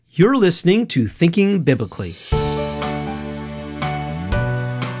You're listening to Thinking Biblically.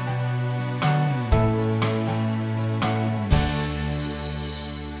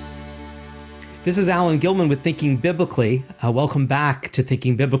 This is Alan Gilman with Thinking Biblically. Welcome back to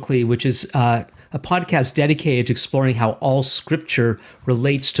Thinking Biblically, which is a podcast dedicated to exploring how all Scripture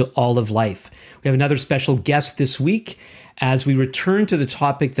relates to all of life. We have another special guest this week as we return to the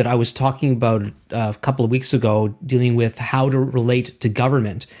topic that I was talking about a couple of weeks ago, dealing with how to relate to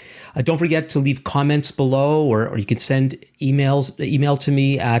government. Don't forget to leave comments below, or you can send email to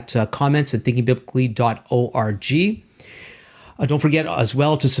me at comments@thinkingbiblically.org. Don't forget as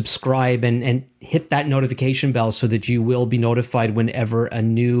well to subscribe and hit that notification bell so that you will be notified whenever a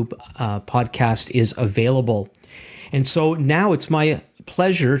new podcast is available. And so now it's my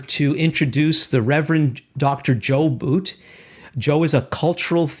pleasure to introduce the Reverend Dr. Joe Boot. Joe is a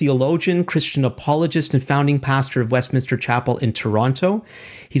cultural theologian, Christian apologist, and founding pastor of Westminster Chapel in Toronto.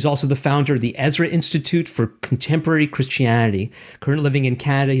 He's also the founder of the Ezra Institute for Contemporary Christianity. Currently living in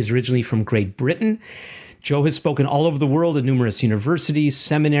Canada, he's originally from Great Britain. Joe has spoken all over the world at numerous universities,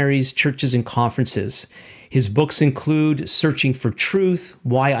 seminaries, churches, and conferences. His books include Searching for Truth,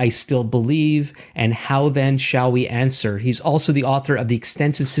 Why I Still Believe, and How Then Shall We Answer. He's also the author of the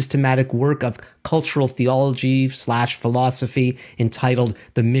extensive systematic work of cultural theology/philosophy entitled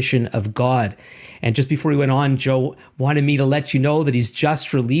The Mission of God. And just before we went on, Joe wanted me to let you know that he's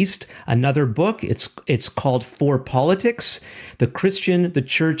just released another book. It's called For Politics, The Christian, the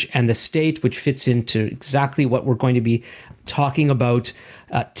Church, and the State, which fits into exactly what we're going to be talking about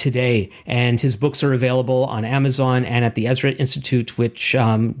today. And his books are available on Amazon and at the Ezra Institute, which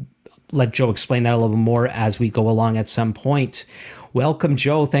let Joe explain that a little more as we go along at some point. Welcome,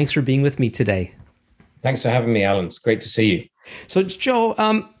 Joe. Thanks for being with me today. Thanks for having me, Alan. It's great to see you. So, Joe,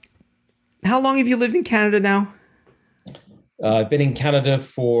 how long have you lived in Canada now? I've been in Canada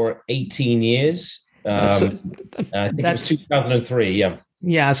for 18 years. I think it was 2003, yeah.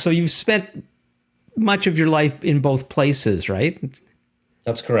 Yeah, so you've spent much of your life in both places, right?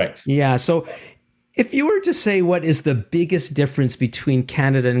 That's correct. Yeah, so if you were to say what is the biggest difference between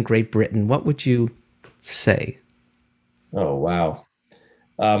Canada and Great Britain, what would you say? Oh, wow.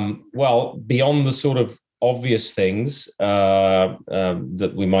 Well, beyond the sort of obvious things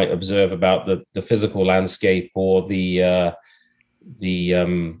that we might observe about the physical landscape or the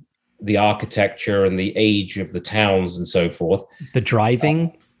architecture and the age of the towns and so forth. The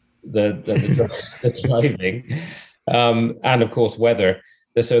driving. The driving. And of course, weather.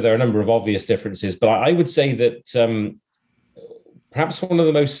 So there are a number of obvious differences. But I would say that perhaps one of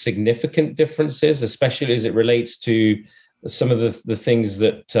the most significant differences, especially as it relates to some of the things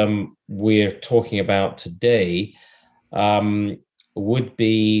that we're talking about today, would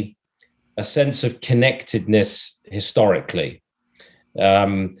be a sense of connectedness historically.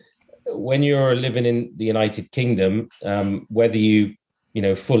 When you're living in the United Kingdom, whether you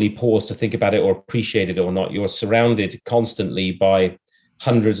fully pause to think about it or appreciate it or not, you're surrounded constantly by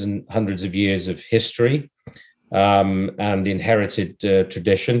hundreds and hundreds of years of history and inherited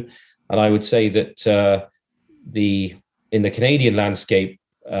tradition. And I would say that in the Canadian landscape,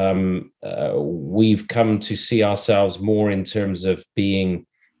 we've come to see ourselves more in terms of being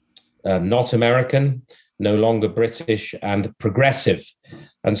not American, no longer British, and progressive.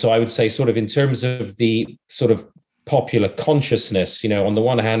 And so I would say, sort of in terms of the sort of popular consciousness, on the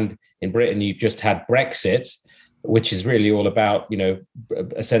one hand, in Britain, you've just had Brexit, which is really all about,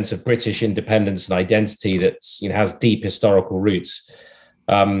 a sense of British independence and identity that has deep historical roots,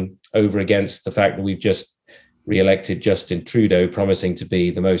 over against the fact that we've just re-elected Justin Trudeau, promising to be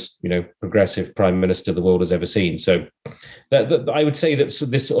the most, progressive prime minister the world has ever seen. So that I would say that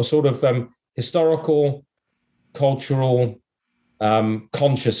this sort of historical, cultural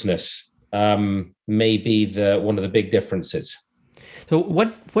consciousness may be one of the big differences. So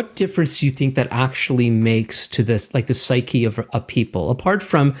what difference do you think that actually makes to this, like the psyche of a people, apart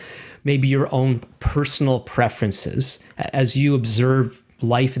from maybe your own personal preferences, as you observe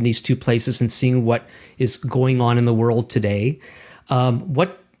life in these two places and seeing what is going on in the world today?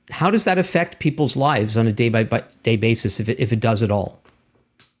 How does that affect people's lives on a day-by-day basis, if it does at all?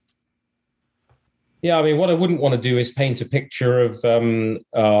 Yeah, I mean, what I wouldn't want to do is paint a picture of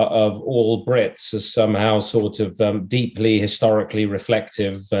all Brits as somehow sort of deeply historically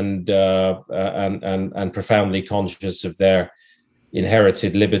reflective and profoundly conscious of their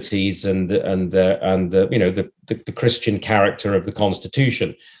inherited liberties and the Christian character of the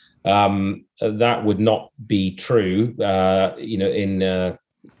Constitution. That would not be true. That's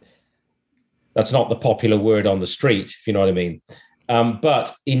not the popular word on the street, if you know what I mean.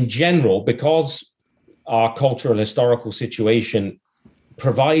 But in general, because our cultural historical situation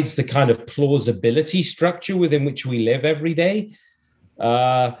provides the kind of plausibility structure within which we live every day.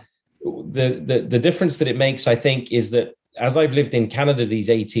 The difference that it makes, I think, is that as I've lived in Canada these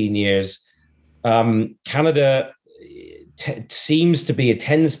 18 years, Canada tends to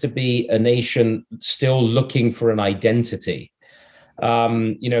be a nation still looking for an identity.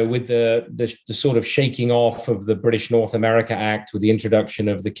 With the sort of shaking off of the British North America Act, with the introduction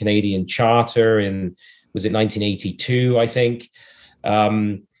of the Canadian Charter was it 1982, I think.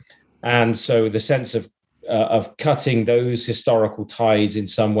 And so the sense of cutting those historical ties in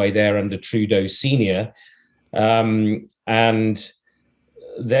some way there under Trudeau Senior, and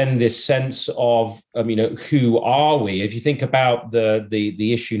then this sense of who are we? If you think about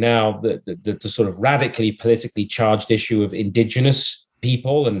the issue now, the sort of radically politically charged issue of Indigenous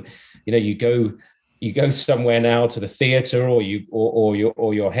people, and you go somewhere now to the theatre, or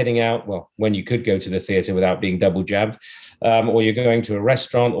you're heading out. Well, when you could go to the theatre without being double jabbed, or you're going to a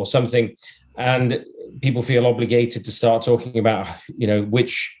restaurant or something, and people feel obligated to start talking about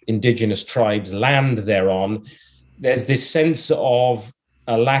which Indigenous tribes' land they're on. There's this sense of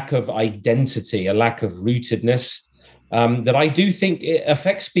a lack of identity, a lack of rootedness, that I do think it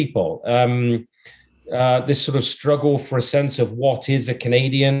affects people. This sort of struggle for a sense of what is a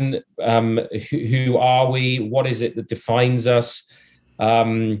Canadian, who are we, what is it that defines us,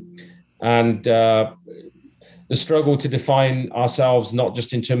 and the struggle to define ourselves not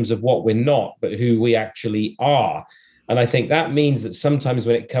just in terms of what we're not, but who we actually are. And I think that means that sometimes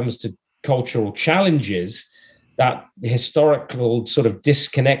when it comes to cultural challenges, that historical sort of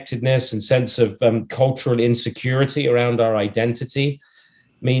disconnectedness and sense of cultural insecurity around our identity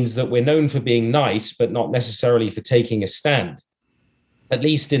means that we're known for being nice, but not necessarily for taking a stand. At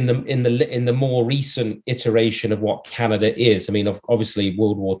least in the more recent iteration of what Canada is. I mean, obviously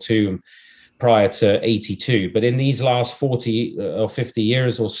World War II prior to 82, but in these last 40 or 50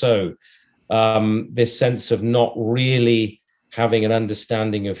 years or so, this sense of not really having an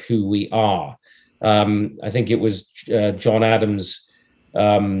understanding of who we are. I think it was John Adams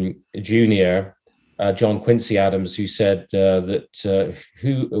Jr., John Quincy Adams, who said that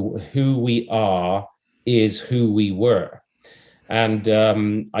who we are is who we were. And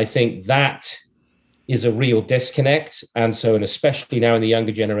I think that is a real disconnect. And so, and especially now in the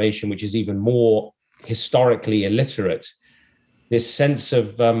younger generation, which is even more historically illiterate, this sense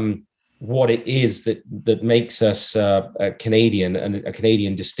of what it is that makes us a Canadian and a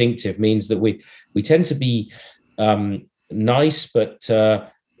Canadian distinctive means that we tend to be nice, but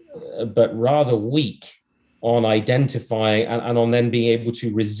rather weak on identifying and on then being able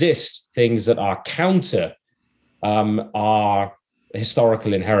to resist things that are counter our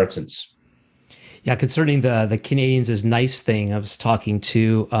historical inheritance. Yeah, concerning the Canadians as nice thing, I was talking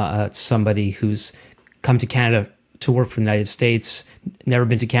to somebody who's come to Canada to work for the United States, never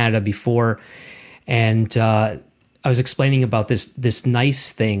been to Canada before, and I was explaining about this nice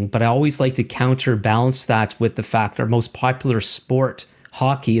thing, but I always like to counterbalance that with the fact our most popular sport,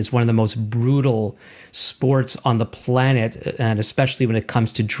 hockey, is one of the most brutal sports on the planet, and especially when it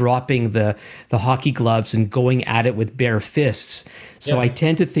comes to dropping the hockey gloves and going at it with bare fists. So yeah. I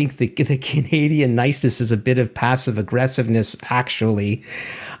tend to think the Canadian niceness is a bit of passive aggressiveness, actually.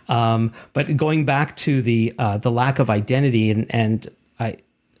 But going back to the lack of identity, and I,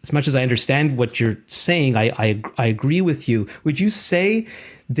 as much as I understand what you're saying, I agree with you. Would you say,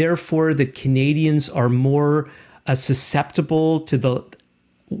 therefore, that Canadians are more susceptible to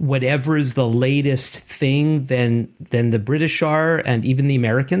whatever is the latest thing than the British are, and even the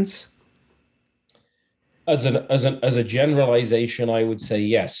Americans? As a generalization, I would say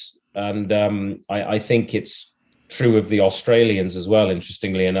yes, and I think it's true of the Australians as well.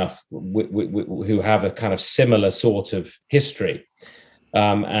 Interestingly enough, who have a kind of similar sort of history,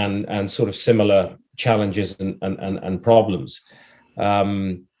 and sort of similar challenges and problems.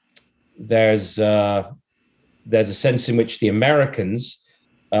 There's a sense in which the Americans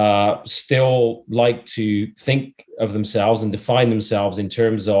still like to think of themselves and define themselves in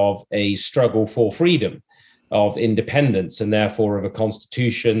terms of a struggle for freedom, of independence, and therefore of a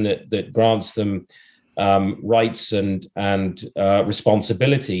constitution that grants them rights and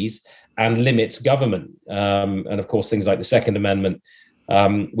responsibilities and limits government. And of course, things like the Second Amendment,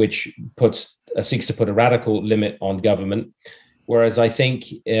 which seeks to put a radical limit on government. Whereas I think,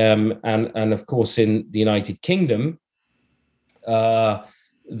 and of course in the United Kingdom,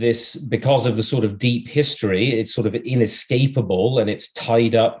 this, because of the sort of deep history, it's sort of inescapable and it's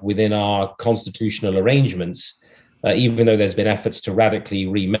tied up within our constitutional arrangements, even though there's been efforts to radically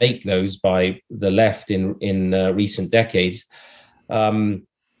remake those by the left in recent decades. There's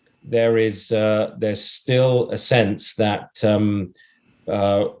still a sense that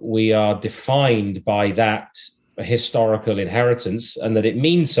we are defined by that historical inheritance and that it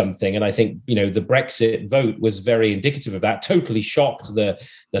means something. And I think, the Brexit vote was very indicative of that. Totally shocked the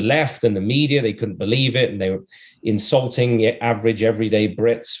left and the media. They couldn't believe it. And they were insulting average everyday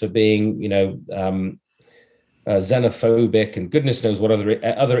Brits for being, xenophobic and goodness knows what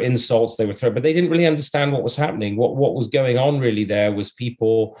other insults they were throwing. But they didn't really understand what was happening. What was going on really there was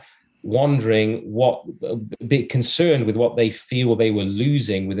people wondering a bit concerned with what they feel they were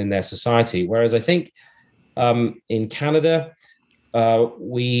losing within their society. Whereas I think in Canada,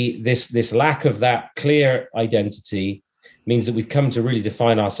 this lack of that clear identity means that we've come to really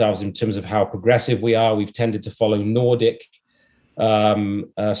define ourselves in terms of how progressive we are. We've tended to follow Nordic,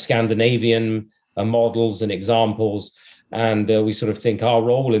 Scandinavian models and examples. And we sort of think our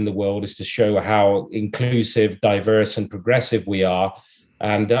role in the world is to show how inclusive, diverse, and progressive we are.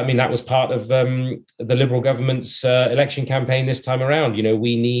 And I mean, that was part of the Liberal government's election campaign this time around.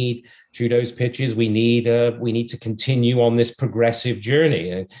 We need Trudeau's pitches. We need to continue on this progressive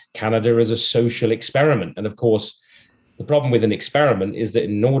journey. Canada is a social experiment. And of course, the problem with an experiment is that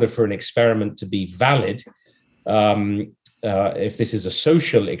in order for an experiment to be valid, if this is a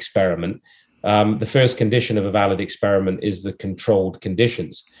social experiment, the first condition of a valid experiment is the controlled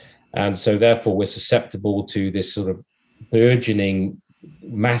conditions. And so therefore, we're susceptible to this sort of burgeoning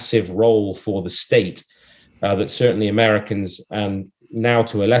massive role for the state that certainly Americans, and now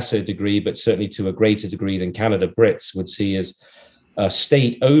to a lesser degree, but certainly to a greater degree than Canada Brits, would see as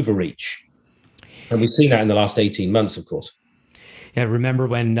state overreach. And we've seen that in the last 18 months, of course. Yeah, remember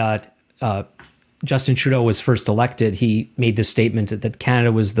when Justin Trudeau was first elected, he made the statement that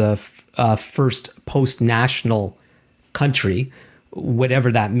Canada was the first post-national country,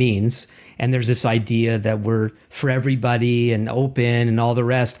 whatever that means. And there's this idea that we're for everybody and open and all the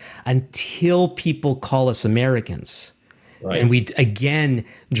rest until people call us Americans. Right. And we again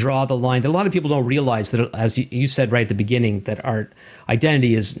draw the line that a lot of people don't realize that, as you said right at the beginning, that our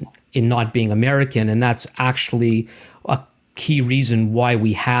identity is in not being American. And that's actually a key reason why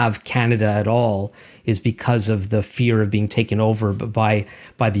we have Canada at all, is because of the fear of being taken over by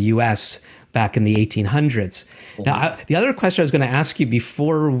the U.S. back in the 1800s. Mm-hmm. Now, the other question I was going to ask you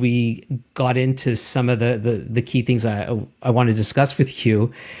before we got into some of the key things I want to discuss with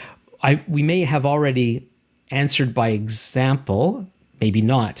you, we may have already answered by example, maybe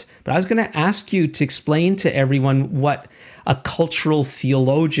not, but I was going to ask you to explain to everyone what a cultural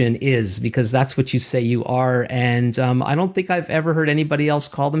theologian is, because that's what you say you are, and I don't think I've ever heard anybody else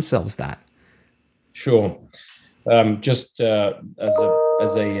call themselves that. Sure. Just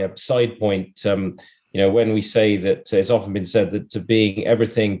as a side point, when we say that, it's often been said that to being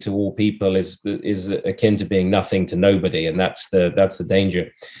everything to all people is akin to being nothing to nobody, and that's the danger.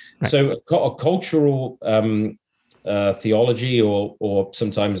 Right. So a cultural theology, or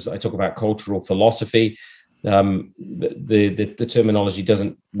sometimes I talk about cultural philosophy. The terminology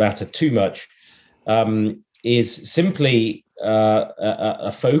doesn't matter too much. Is simply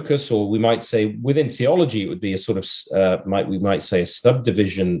a focus, or we might say within theology, it would be a sort of we might say a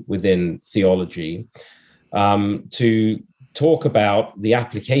subdivision within theology, to talk about the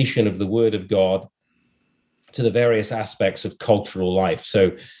application of the Word of God to the various aspects of cultural life.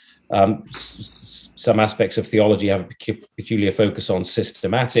 So some aspects of theology have a peculiar focus on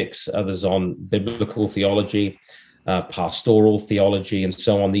systematics, others on biblical theology, pastoral theology, and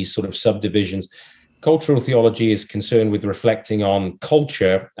so on, these sort of subdivisions. Cultural theology is concerned with reflecting on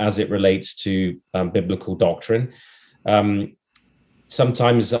culture as it relates to biblical doctrine.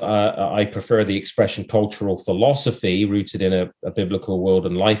 Sometimes I prefer the expression cultural philosophy, rooted in a biblical world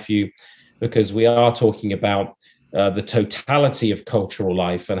and life view, because we are talking about the totality of cultural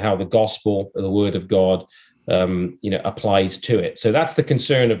life and how the gospel, the word of God, applies to it. So that's the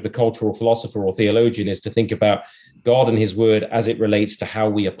concern of the cultural philosopher or theologian, is to think about God and his word as it relates to how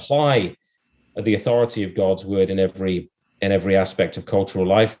we apply the authority of God's word in every aspect of cultural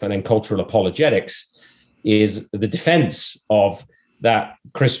life. And then cultural apologetics is the defense of that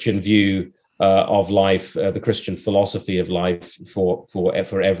Christian view of life, the Christian philosophy of life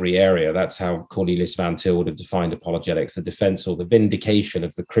for every area. That's how Cornelius Van Til would have defined apologetics: the defense or the vindication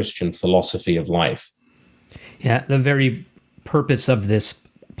of the Christian philosophy of life. Yeah, the very purpose of this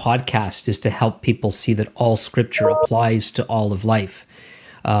podcast is to help people see that all Scripture applies to all of life,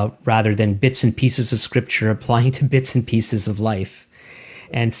 rather than bits and pieces of Scripture applying to bits and pieces of life.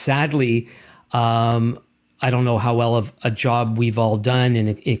 And sadly, I don't know how well of a job we've all done in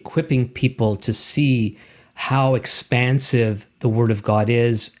equipping people to see how expansive the Word of God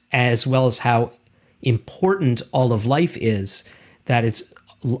is, as well as how important all of life is, that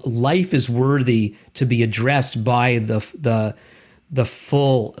life is worthy to be addressed by the the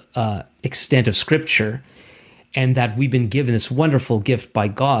full extent of Scripture, and that we've been given this wonderful gift by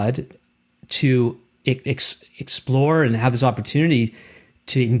God to explore and have this opportunity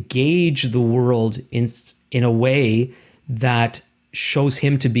to engage the world in a way that shows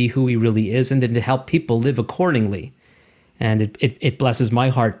him to be who he really is, and then to help people live accordingly. And it blesses my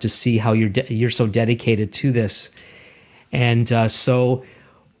heart to see how you're so dedicated to this. And so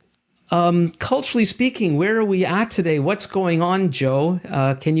culturally speaking, where are we at today? What's going on, Joe?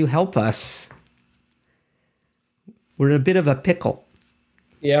 Can you help us? We're in a bit of a pickle.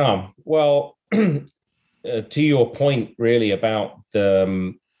 Yeah, well, to your point, really about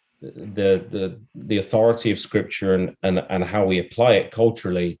the authority of Scripture and how we apply it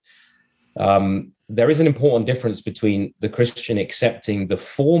culturally, there is an important difference between the Christian accepting the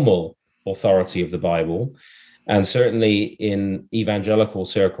formal authority of the Bible, and certainly in evangelical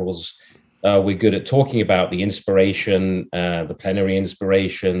circles, we're good at talking about the inspiration, the plenary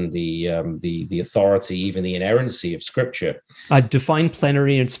inspiration, the authority, even the inerrancy of Scripture. Define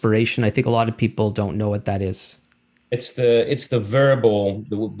plenary inspiration. I think a lot of people don't know what that is. It's the verbal.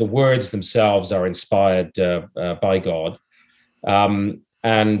 The words themselves are inspired by God,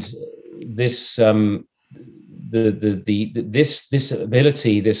 and this this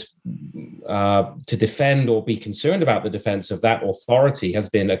ability to defend or be concerned about the defense of that authority has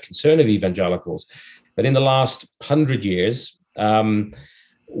been a concern of evangelicals. But in the last 100 years,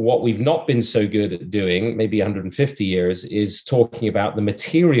 what we've not been so good at doing, maybe 150 years, is talking about the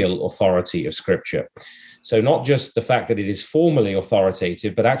material authority of Scripture. So not just the fact that it is formally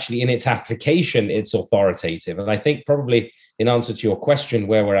authoritative, but actually in its application, it's authoritative. And I think probably in answer to your question,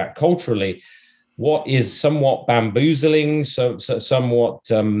 where we're at culturally, what is somewhat bamboozling, so somewhat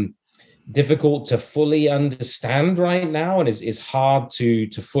difficult to fully understand right now, and is hard to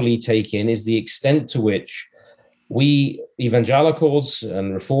fully take in, is the extent to which we evangelicals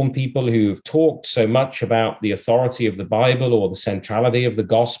and Reformed people who've talked so much about the authority of the Bible or the centrality of the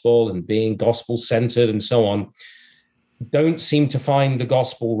gospel and being gospel-centered and so on, don't seem to find the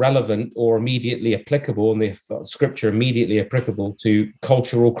gospel relevant or immediately applicable, and the Scripture immediately applicable to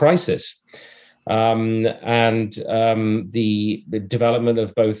cultural crisis. The development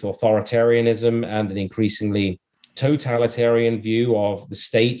of both authoritarianism and an increasingly totalitarian view of the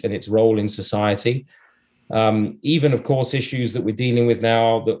state and its role in society. Even, of course, issues that we're dealing with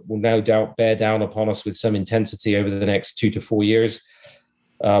now that will no doubt bear down upon us with some intensity over the next 2 to 4 years.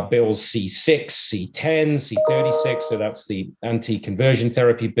 Bills C6, C10, C36, so that's the anti-conversion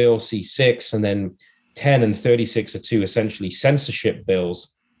therapy bill, C6, and then 10 and 36 are two essentially censorship bills.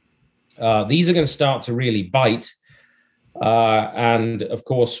 These are going to start to really bite. And of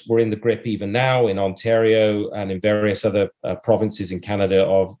course, we're in the grip even now in Ontario and in various other provinces in Canada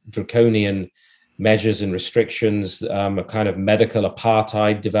of draconian measures and restrictions, a kind of medical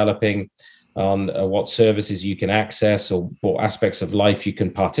apartheid developing on what services you can access or aspects of life you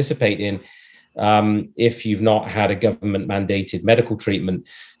can participate in if you've not had a government mandated medical treatment.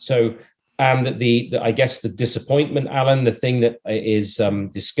 So, and I guess the disappointment, Alan, the thing that is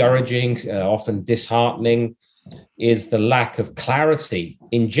discouraging, often disheartening, is the lack of clarity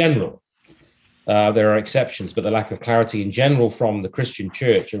in general. There are exceptions, but the lack of clarity in general from the Christian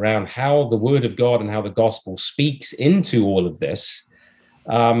church around how the word of God and how the gospel speaks into all of this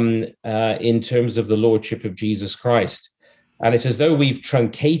in terms of the lordship of Jesus Christ. And it's as though we've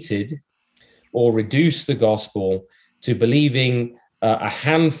truncated or reduced the gospel to believing a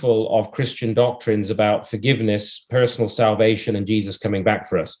handful of Christian doctrines about forgiveness, personal salvation, and Jesus coming back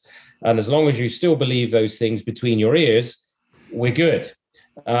for us. And as long as you still believe those things between your ears, we're good.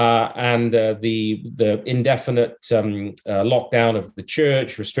 The indefinite lockdown of the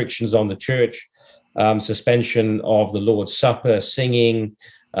church, restrictions on the church, suspension of the Lord's Supper, singing,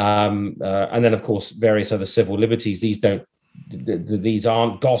 and then, of course, various other civil liberties. These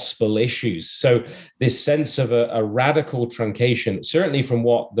aren't gospel issues. So this sense of a radical truncation, certainly from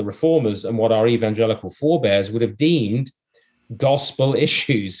what the reformers and what our evangelical forebears would have deemed gospel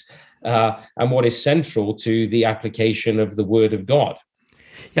issues, and what is central to the application of the word of God.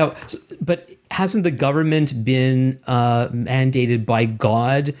 Yeah, but hasn't the government been mandated by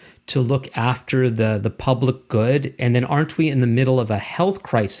God to look after the public good? And then aren't we in the middle of a health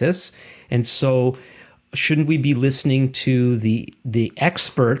crisis? And so shouldn't we be listening to the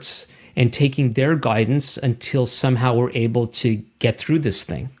experts and taking their guidance until somehow we're able to get through this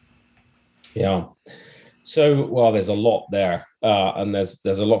thing? Yeah. So, well, there's a lot there, and there's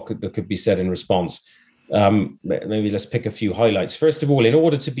a lot that could be said in response. Maybe let's pick a few highlights. First of all, in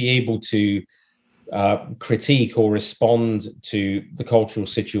order to be able to critique or respond to the cultural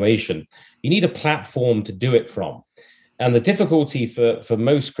situation, you need a platform to do it from. And the difficulty for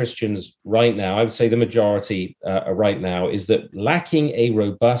most Christians right now, I would say the majority right now, is that lacking a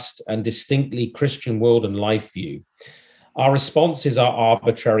robust and distinctly Christian world and life view, our responses are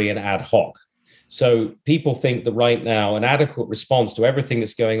arbitrary and ad hoc. So people think that right now an adequate response to everything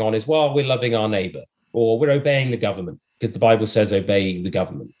that's going on is, well, we're loving our neighbor, or we're obeying the government, because the Bible says obey the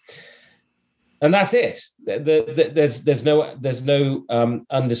government. And that's it. There's no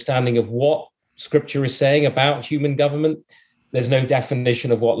understanding of what Scripture is saying about human government. There's no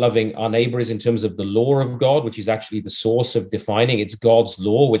definition of what loving our neighbor is in terms of the law of God, which is actually the source of defining. It's God's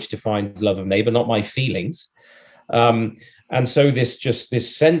law which defines love of neighbor, not my feelings. And so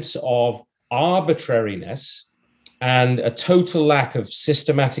this sense of arbitrariness and a total lack of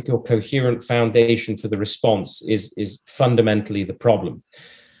systematic or coherent foundation for the response is fundamentally the problem.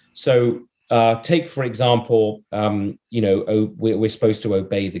 So take, for example, we're supposed to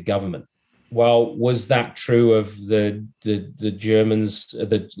obey the government. Well, was that true of the Germans,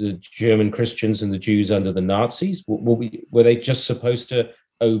 the German Christians and the Jews under the Nazis? Were they just supposed to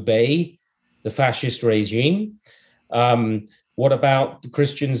obey the fascist regime? What about the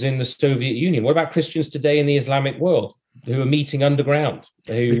Christians in the Soviet Union? What about Christians today in the Islamic world who are meeting underground?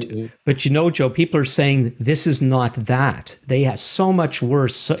 But Joe, people are saying this is not that. They have so much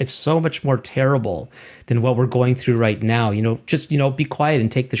worse. So it's so much more terrible than what we're going through right now. Just be quiet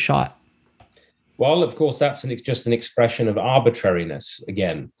and take the shot. Well, of course, that's just an expression of arbitrariness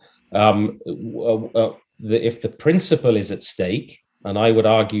again. If the principle is at stake, and I would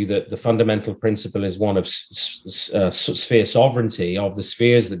argue that the fundamental principle is one of sphere sovereignty, of the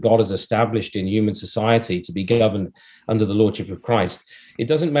spheres that God has established in human society to be governed under the lordship of Christ. It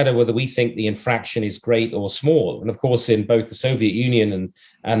doesn't matter whether we think the infraction is great or small. And of course, in both the Soviet Union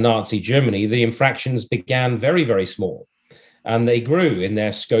and Nazi Germany, the infractions began very, very small, and they grew in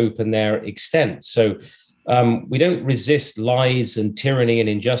their scope and their extent. So we don't resist lies and tyranny and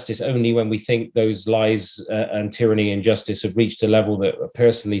injustice only when we think those lies and tyranny and injustice have reached a level that are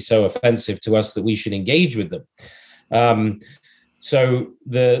personally so offensive to us that we should engage with them. So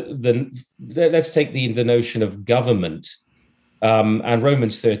let's take the notion of government. And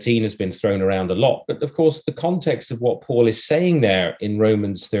Romans 13 has been thrown around a lot. But of course, the context of what Paul is saying there in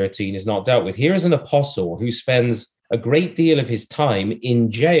Romans 13 is not dealt with. Here is an apostle who spends a great deal of his time in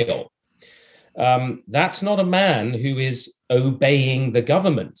jail. That's not a man who is obeying the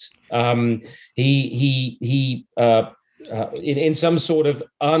government. He in some sort of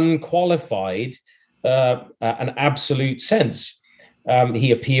unqualified and absolute sense.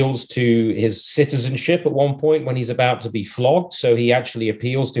 He appeals to his citizenship at one point when he's about to be flogged. So he actually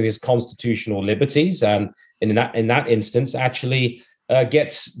appeals to his constitutional liberties, and in that instance, actually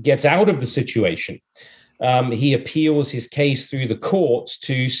gets out of the situation. He appeals his case through the courts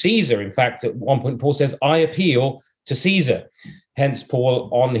to Caesar. In fact, at one point, Paul says, "I appeal to Caesar." Hence, Paul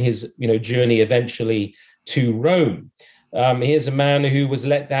on his journey eventually to Rome. Here's a man who was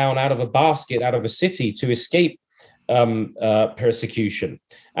let down out of a basket, out of a city, to escape persecution,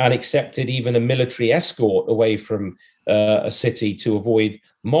 and accepted even a military escort away from a city to avoid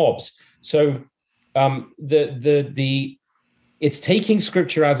mobs. So it's taking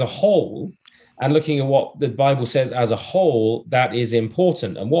Scripture as a whole and looking at what the Bible says as a whole that is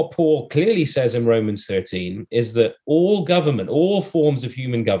important. And what Paul clearly says in Romans 13 is that all government, all forms of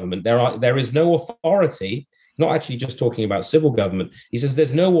human government, there is no authority. He's not actually just talking about civil government. He says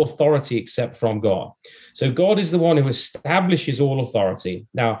there's no authority except from God. So God is the one who establishes all authority.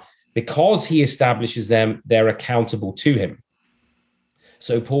 Now, because he establishes them, they're accountable to him.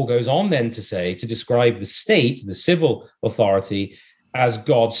 So Paul goes on then to describe the state, the civil authority, as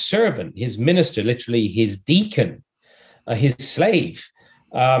God's servant, his minister, literally his deacon, his slave.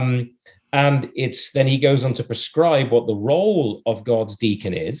 And then he goes on to prescribe what the role of God's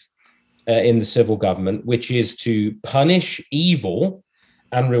deacon is in the civil government, which is to punish evil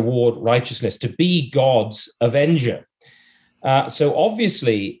and reward righteousness, to be God's avenger. So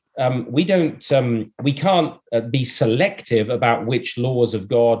obviously, we can't be selective about which laws of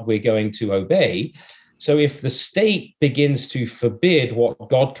God we're going to obey. So if the state begins to forbid what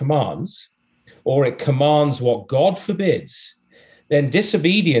God commands, or it commands what God forbids, then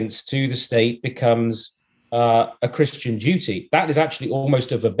disobedience to the state becomes a Christian duty. That is actually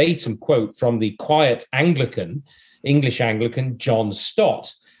almost a verbatim quote from the quiet English Anglican, John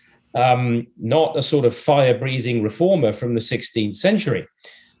Stott, not a sort of fire-breathing reformer from the 16th century.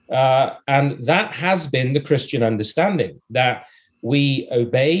 And that has been the Christian understanding, that we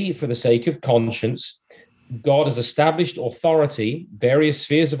obey for the sake of conscience. God has established authority, various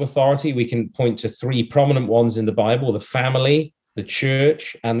spheres of authority. We can point to three prominent ones in the Bible: the family, the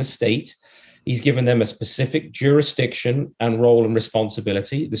church, and the state. He's given them a specific jurisdiction and role and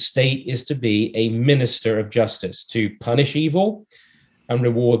responsibility. The state is to be a minister of justice, to punish evil and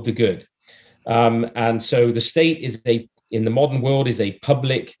reward the good. And so the state in the modern world, is a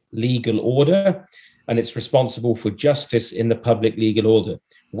public legal order, and it's responsible for justice in the public legal order.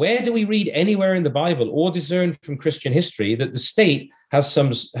 Where do we read anywhere in the Bible or discern from Christian history that the state has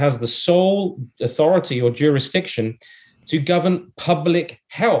the sole authority or jurisdiction to govern public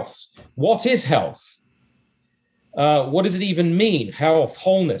health? What is health? What does it even mean? Health,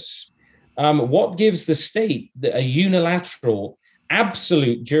 wholeness. What gives the state a unilateral,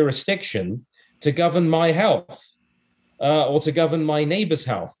 absolute jurisdiction to govern my health? Or to govern my neighbor's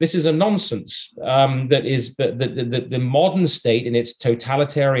health. This is a nonsense that is the modern state in its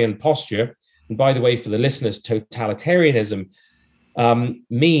totalitarian posture. And by the way, for the listeners, totalitarianism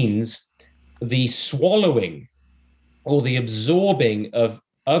means the swallowing or the absorbing of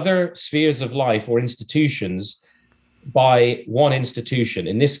other spheres of life or institutions by one institution,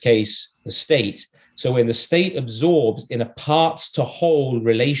 in this case, the state. So when the state absorbs in a parts to whole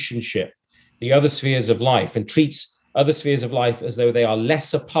relationship the other spheres of life and treats other spheres of life as though they are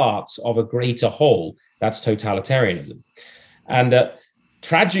lesser parts of a greater whole, that's totalitarianism. And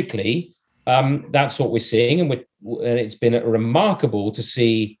tragically, that's what we're seeing. And it's been remarkable to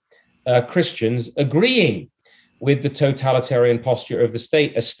see Christians agreeing with the totalitarian posture of the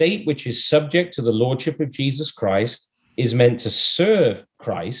state. A state which is subject to the lordship of Jesus Christ is meant to serve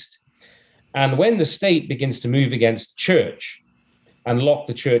Christ. And when the state begins to move against the church and lock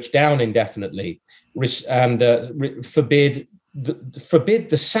the church down indefinitely, and forbid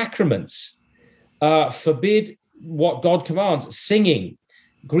the sacraments, forbid what God commands, singing,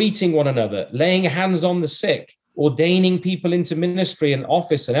 greeting one another, laying hands on the sick, ordaining people into ministry and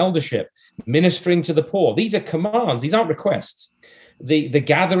office and eldership, ministering to the poor. These are commands. These aren't requests. The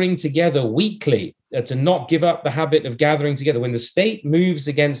gathering together weekly, to not give up the habit of gathering together. When the state moves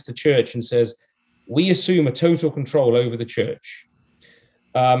against the church and says, we assume a total control over the church,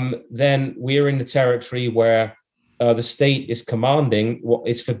 then we're in the territory where the state is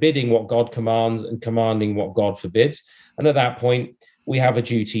forbidding what God commands and commanding what God forbids. And at that point, we have a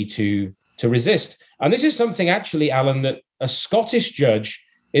duty to resist. And this is something actually, Alan, that a Scottish judge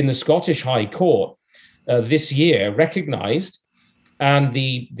in the Scottish High Court this year recognized, and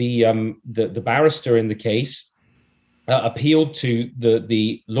the barrister in the case appealed to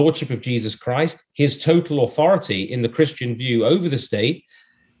the lordship of Jesus Christ, his total authority in the Christian view over the state,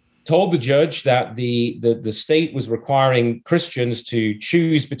 told the judge that the state was requiring Christians to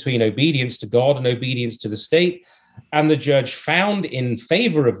choose between obedience to God and obedience to the state. And the judge found in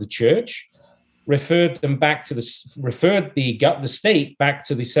favor of the church, referred the state back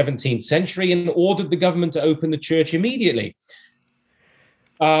to the 17th century and ordered the government to open the church immediately.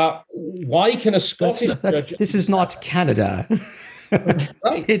 Why can a Scottish judge... This is not Canada.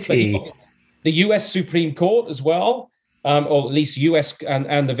 Right. Pity. The US Supreme Court as well, or at least US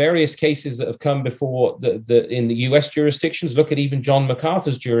and the various cases that have come before in the US jurisdictions. Look at even John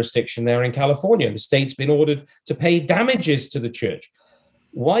MacArthur's jurisdiction there in California. The state's been ordered to pay damages to the church.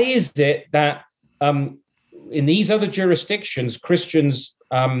 Why is it that in these other jurisdictions, Christians,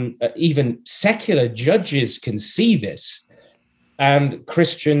 even secular judges can see this, and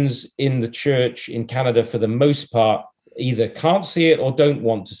Christians in the church in Canada, for the most part, either can't see it or don't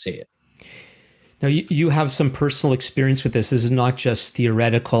want to see it? Now, you have some personal experience with this. This is not just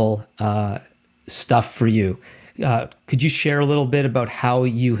theoretical stuff for you. Could you share a little bit about how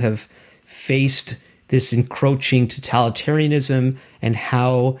you have faced this encroaching totalitarianism and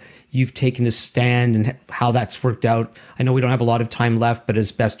how you've taken a stand and how that's worked out? I know we don't have a lot of time left, but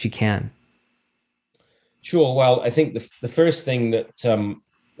as best you can. Sure. Well, I think the first thing that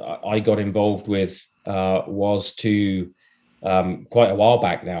I got involved with was to, quite a while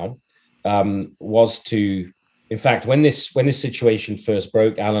back now, was to, in fact, when this situation first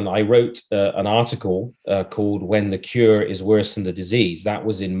broke, Alan, I wrote an article called "When the Cure is Worse Than the Disease." That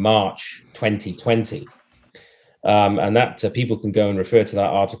was in March 2020. And that people can go and refer to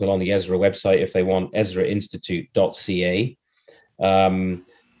that article on the Ezra website if they want, ezrainstitute.ca.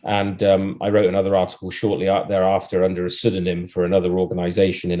 And I wrote another article shortly thereafter under a pseudonym for another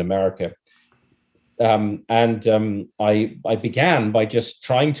organization in America. I began by just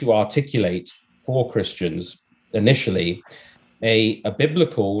trying to articulate for Christians initially a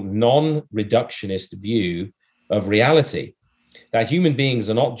biblical non-reductionist view of reality, that human beings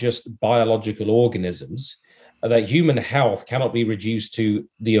are not just biological organisms, that human health cannot be reduced to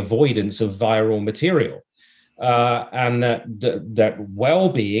the avoidance of viral material. And that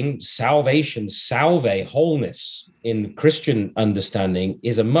well-being, salvation, salve, wholeness in Christian understanding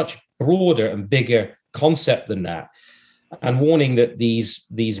is a much broader and bigger concept than that, and warning that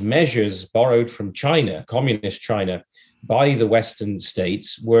these measures borrowed from China, communist China, by the Western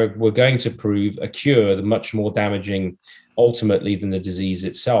states were going to prove a cure that much more damaging ultimately than the disease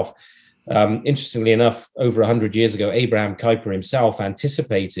itself. Interestingly enough, over 100 years ago, Abraham Kuyper himself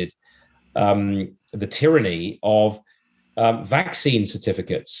anticipated the tyranny of vaccine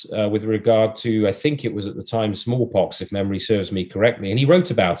certificates with regard to, I think it was at the time, smallpox, if memory serves me correctly. And he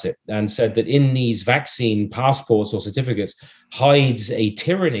wrote about it and said that in these vaccine passports or certificates hides a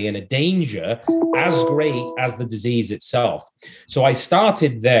tyranny and a danger as great as the disease itself. So I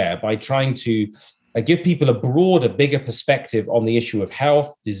started there by trying to give people a broader, bigger perspective on the issue of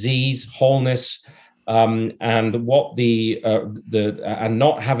health, disease, wholeness, and what and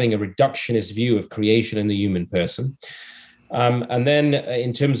not having a reductionist view of creation and the human person. And then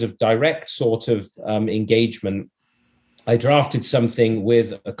in terms of direct sort of engagement, I drafted something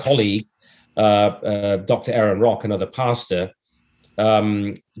with a colleague, Dr. Aaron Rock, another pastor,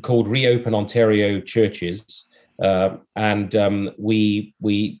 called Reopen Ontario Churches. And we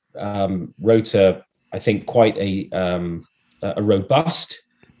wrote I think quite a robust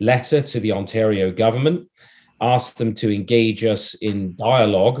letter to the Ontario government, asked them to engage us in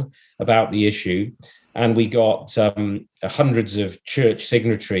dialogue about the issue. And we got hundreds of church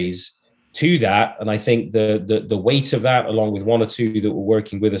signatories to that. And I think the weight of that, along with one or two that were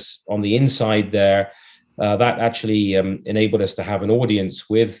working with us on the inside there, that actually enabled us to have an audience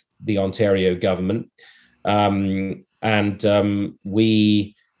with the Ontario government.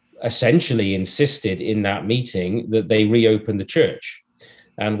 We essentially insisted in that meeting that they reopen the church.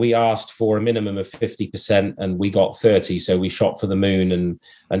 And we asked for a minimum of 50%, and we got 30%. So we shot for the moon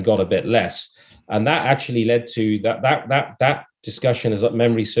and got a bit less. And that actually led to that discussion, as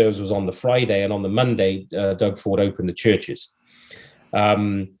memory serves, was on the Friday, and on the Monday, Doug Ford opened the churches.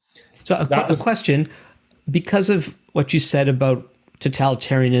 So a question, because of what you said about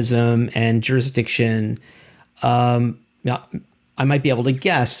totalitarianism and jurisdiction, now I might be able to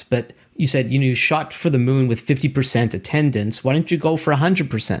guess, but you said you shot for the moon with 50% attendance. Why didn't you go for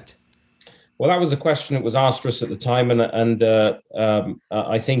 100%? Well, that was a question that was asked for us at the time, and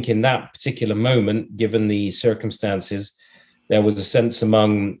I think in that particular moment, given the circumstances, there was a sense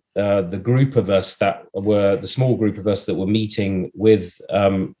among the group of us that were the small group of us that were meeting with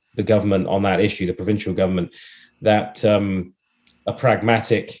the government on that issue, the provincial government, that a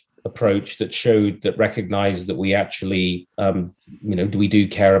pragmatic approach that recognized that we actually, we do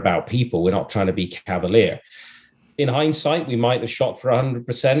care about people. We're not trying to be cavalier. In hindsight, we might have shot for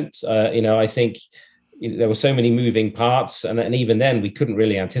 100%. I think there were so many moving parts, and even then we couldn't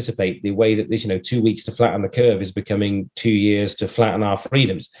really anticipate the way that this, 2 weeks to flatten the curve is becoming 2 years to flatten our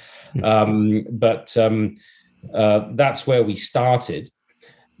freedoms. But that's where we started.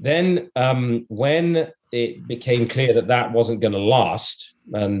 Then when it became clear that wasn't going to last,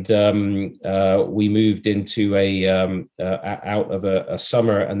 and we moved into out of a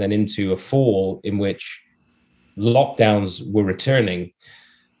summer and then into a fall in which lockdowns were returning,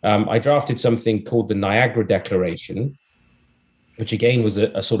 I drafted something called the Niagara Declaration, which again was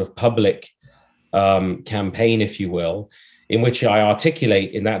a sort of public campaign, if you will, in which I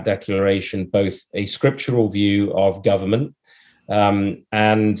articulate in that declaration both a scriptural view of government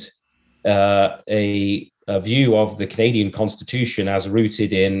and a view of the Canadian Constitution as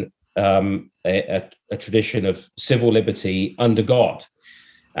rooted in a tradition of civil liberty under God.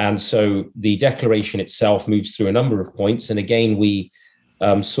 And so the declaration itself moves through a number of points. And again, we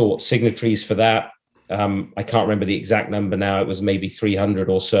sought signatories for that. I can't remember the exact number now. It was maybe 300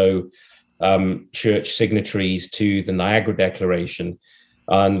 or so church signatories to the Niagara Declaration.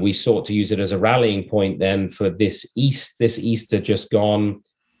 And we sought to use it as a rallying point then for this Easter just gone,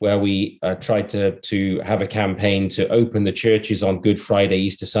 where we tried to have a campaign to open the churches on Good Friday,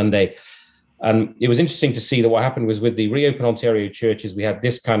 Easter Sunday. And it was interesting to see that what happened was with the Reopen Ontario churches, we had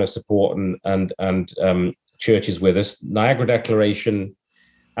this kind of support and churches with us. Niagara Declaration,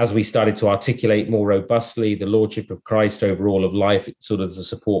 as we started to articulate more robustly the Lordship of Christ over all of life, sort of the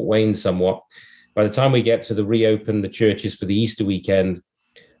support waned somewhat. By the time we get to the Reopen the churches for the Easter weekend,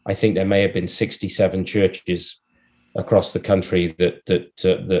 I think there may have been 67 churches across the country that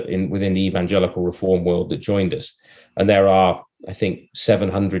within the evangelical reform world that joined us. And there are, I think,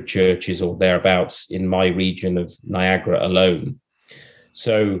 700 churches or thereabouts in my region of Niagara alone.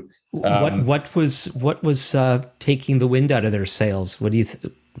 So what was taking the wind out of their sails? What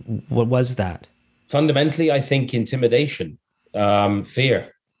was that? Fundamentally, I think intimidation,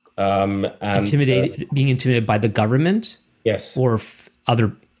 fear, and being intimidated by the government. Yes. Or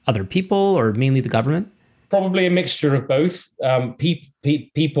other people, or mainly the government. probably a mixture of both.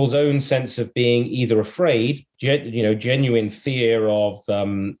 People's own sense of being either afraid, genuine fear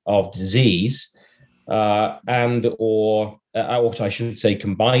of disease, or I should say,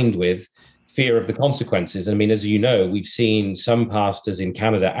 combined with fear of the consequences. I mean, as you know, we've seen some pastors in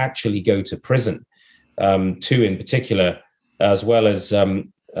Canada actually go to prison, two in particular, as well as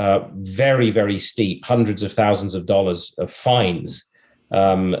very, very steep, hundreds of thousands of dollars of fines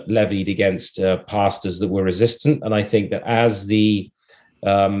levied against pastors that were resistant. And I think that as the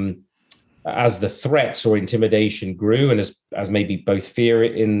threats or intimidation grew, and as maybe both fear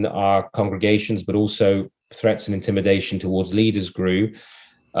in our congregations, but also threats and intimidation towards leaders grew,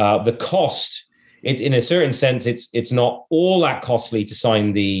 the cost, in a certain sense, it's not all that costly to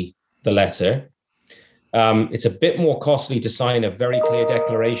sign the letter. It's a bit more costly to sign a very clear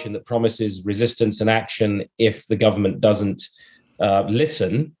declaration that promises resistance and action if the government doesn't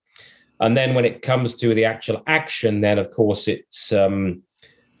listen. And then when it comes to the actual action, then of course it's then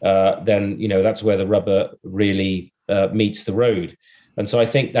that's where the rubber really meets the road. And so I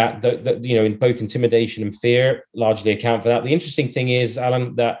think that in both intimidation and fear largely account for that. The interesting thing is,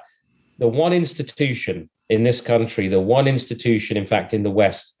 Alan, that the one institution in this country, in fact, in the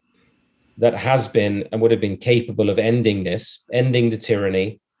West, that has been and would have been capable of ending the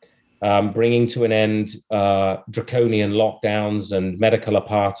tyranny, bringing to an end draconian lockdowns and medical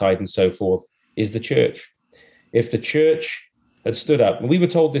apartheid and so forth, is the church. If the church had stood up, and we were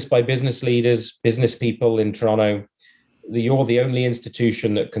told this by business leaders, business people in Toronto, you're the only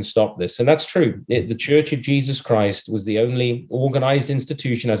institution that can stop this. And that's true. The Church of Jesus Christ was the only organized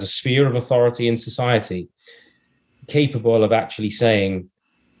institution as a sphere of authority in society capable of actually saying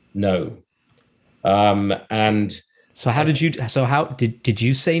no. And so how did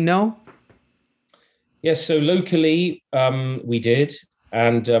you say no? Yes, so locally we did.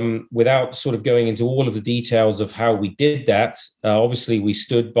 And without sort of going into all of the details of how we did that, obviously we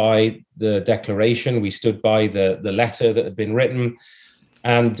stood by the declaration, we stood by the letter that had been written,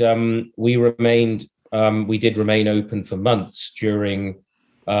 and we did remain open for months during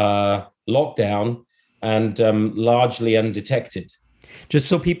lockdown, and largely undetected. Just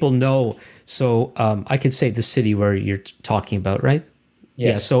so people know, so I could say the city where you're talking about, right?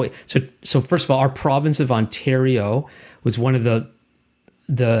 Yes. Yeah. So first of all, our province of Ontario was one of the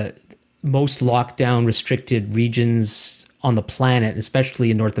most lockdown restricted regions on the planet, especially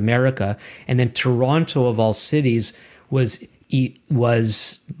in North America. And then Toronto, of all cities, was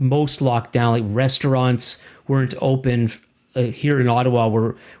most locked down. Like restaurants weren't open. Here in Ottawa,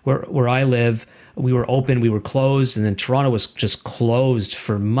 where I live, we were open, we were closed, and then Toronto was just closed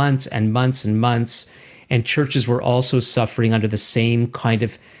for months and months and months. And churches were also suffering under the same kind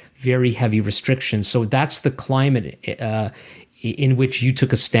of very heavy restrictions. So that's the climate in which you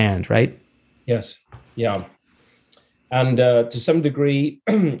took a stand, right? Yes. Yeah. And to some degree,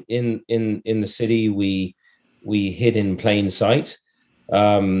 in the city, we hid in plain sight.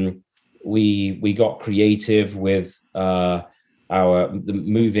 We got creative with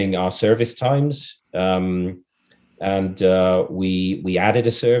moving our service times, and we added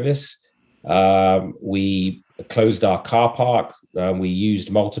a service. We closed our car park. We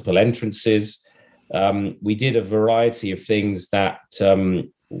used multiple entrances. We did a variety of things that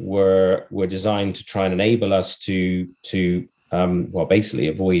were designed to try and enable us to basically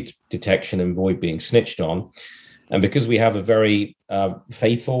avoid detection and avoid being snitched on. And because we have a very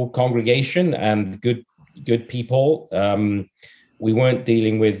faithful congregation and good people, we weren't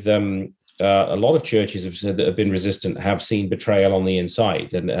dealing with a lot of churches have said that have been resistant have seen betrayal on the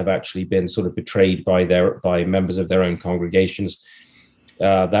inside and have actually been sort of betrayed by members of their own congregations.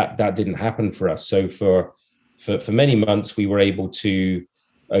 That didn't happen for us. So for many months we were able to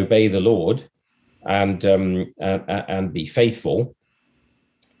obey the Lord and be faithful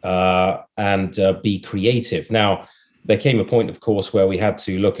and be creative. Now there came a point, of course, where we had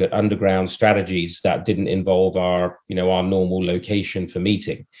to look at underground strategies that didn't involve our normal location for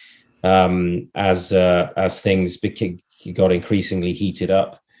meeting. As things got increasingly heated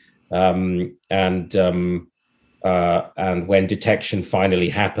up, and when detection finally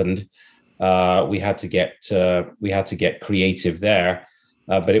happened, we had to get creative there.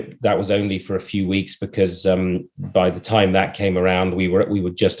 But that was only for a few weeks because by the time that came around, we were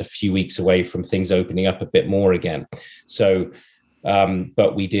just a few weeks away from things opening up a bit more again. So.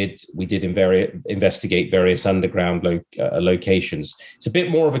 But we did investigate various underground locations. It's a bit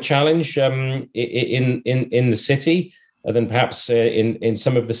more of a challenge in the city than perhaps in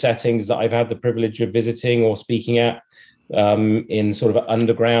some of the settings that I've had the privilege of visiting or speaking at, in sort of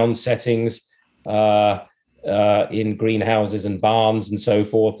underground settings. in greenhouses and barns and so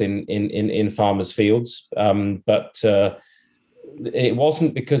forth in farmers' fields. But it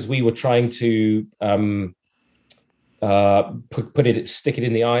wasn't because we were trying to stick it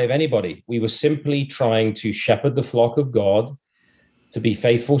in the eye of anybody. We were simply trying to shepherd the flock of God, to be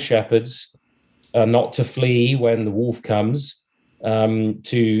faithful shepherds, not to flee when the wolf comes,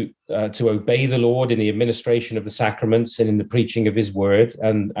 to obey the Lord in the administration of the sacraments and in the preaching of His word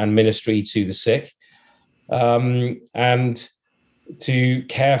and ministry to the sick, and to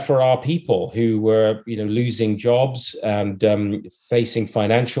care for our people who were, losing jobs and facing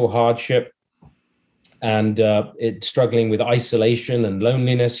financial hardship and struggling with isolation and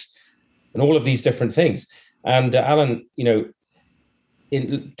loneliness and all of these different things. And Alan,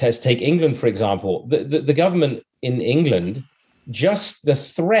 let's take England, for example. The government in England, just the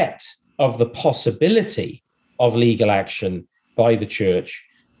threat of the possibility of legal action by the church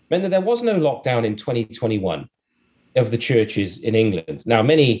meant that there was no lockdown in 2021 of the churches in England. Now,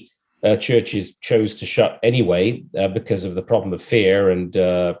 many churches chose to shut anyway because of the problem of fear and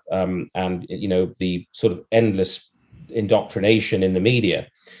the sort of endless indoctrination in the media.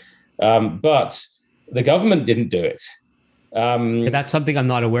 But the government didn't do it. That's something I'm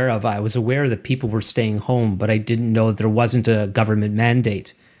not aware of. I was aware that people were staying home, but I didn't know there wasn't a government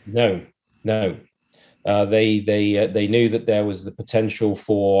mandate. No. They knew that there was the potential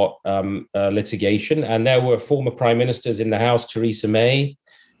for litigation, and there were former prime ministers in the House, Theresa May,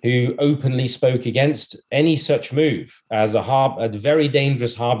 who openly spoke against any such move as a very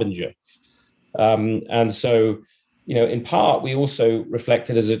dangerous harbinger. And so, in part, we also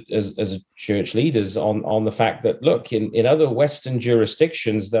reflected as a church leaders on the fact that, look, in other Western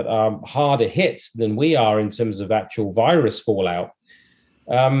jurisdictions that are harder hit than we are in terms of actual virus fallout,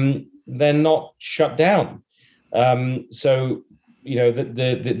 they're not shut down. So,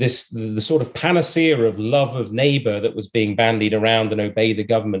 the sort of panacea of love of neighbor that was being bandied around and obey the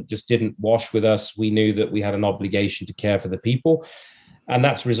government just didn't wash with us. We knew that we had an obligation to care for the people, and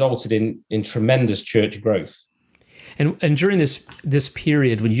that's resulted in tremendous church growth. And during this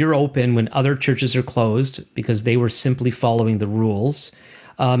period, when you're open, when other churches are closed because they were simply following the rules,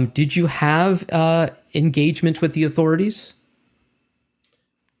 did you have engagement with the authorities?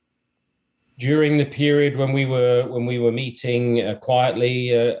 During the period when we were meeting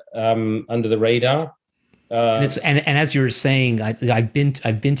quietly under the radar. And as you were saying, I've been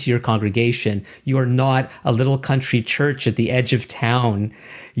to your congregation. You are not a little country church at the edge of town.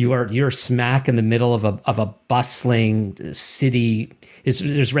 You're smack in the middle of a bustling city.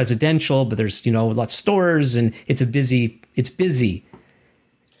 There's residential, but there's lots of stores, and it's busy.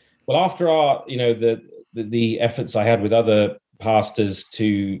 Well, after our the efforts I had with other pastors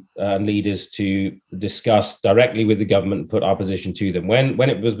to leaders to discuss directly with the government and put our position to them, when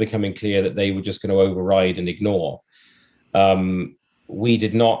it was becoming clear that they were just going to override and ignore, I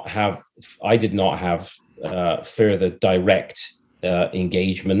did not have further direct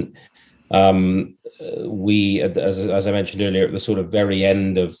engagement. We, as I mentioned earlier, at the sort of very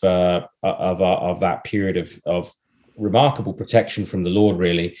end of that period of remarkable protection from the Lord,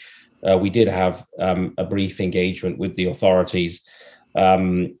 really, we did have a brief engagement with the authorities,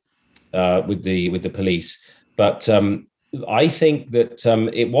 with the police. But I think that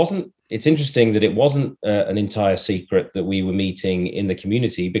it wasn't. It's interesting that it wasn't an entire secret that we were meeting in the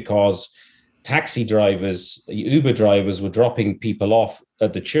community, because taxi drivers, Uber drivers were dropping people off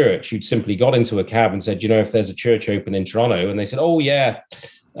at the church who'd simply got into a cab and said, if there's a church open in Toronto, and they said, oh yeah.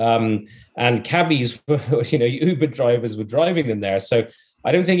 And cabbies, Uber drivers were driving them there. So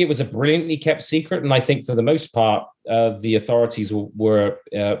I don't think it was a brilliantly kept secret. And I think for the most part, the authorities were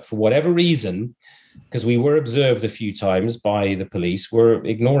for whatever reason, because we were observed a few times by the police, were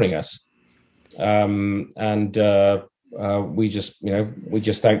ignoring us. We thank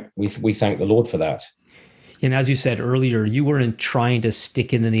the Lord for that. And as you said earlier, you weren't trying to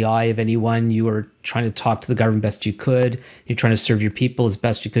stick it in the eye of anyone. You were trying to talk to the government best you could. You're trying to serve your people as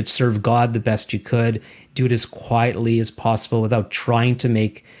best you could, serve God the best you could, do it as quietly as possible without trying to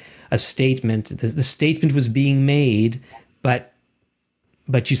make a statement. The statement was being made, but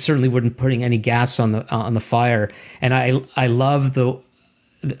you certainly weren't putting any gas on the fire. And I love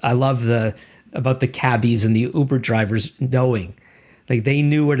about the cabbies and the Uber drivers knowing. Like, they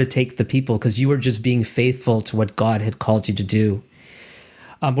knew where to take the people because you were just being faithful to what God had called you to do.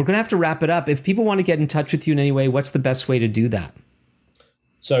 We're going to have to wrap it up. If people want to get in touch with you in any way, what's the best way to do that?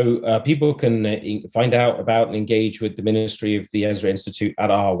 So people can find out about and engage with the ministry of the Ezra Institute at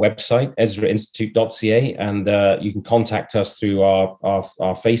our website, ezrainstitute.ca, and you can contact us through our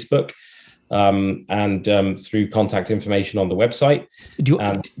Facebook. and through contact information on the website. Do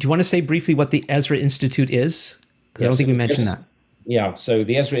you want to say briefly what the Ezra Institute is? Because I don't think we mentioned that. Yeah, so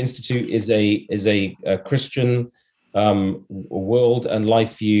the Ezra Institute is a Christian world and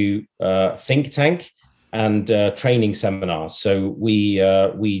life view think tank and training seminars. So we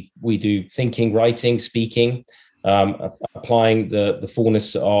do thinking, writing, speaking, applying the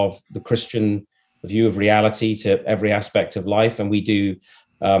fullness of the Christian view of reality to every aspect of life, and we do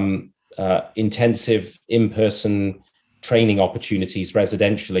intensive in-person training opportunities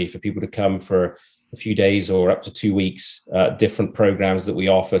residentially for people to come for a few days or up to 2 weeks, different programs that we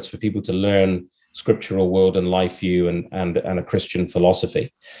offer for people to learn scriptural world and life view and a Christian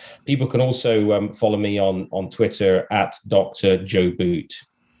philosophy. People can also follow me on Twitter at Dr. Joe Boot.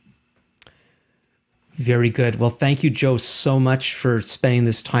 Very good. Well, thank you, Joe, so much for spending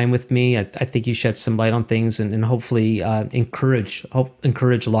this time with me. I think you shed some light on things and hopefully encourage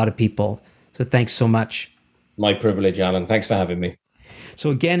a lot of people. So thanks so much. My privilege, Alan. Thanks for having me. So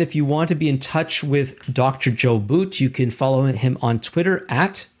again, if you want to be in touch with Dr. Joe Boot, you can follow him on Twitter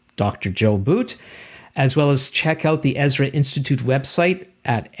at Dr. Joe Boot, as well as check out the Ezra Institute website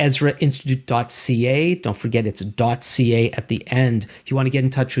at ezrainstitute.ca. Don't forget it's .ca at the end. If you want to get in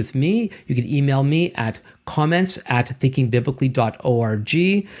touch with me, you can email me at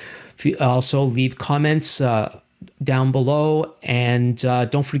comments@thinkingbiblically.org. Also leave comments down below, and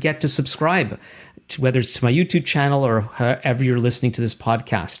don't forget to subscribe, whether it's to my YouTube channel or however you're listening to this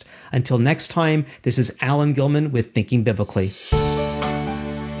podcast. Until next time, this is Alan Gilman with Thinking Biblically.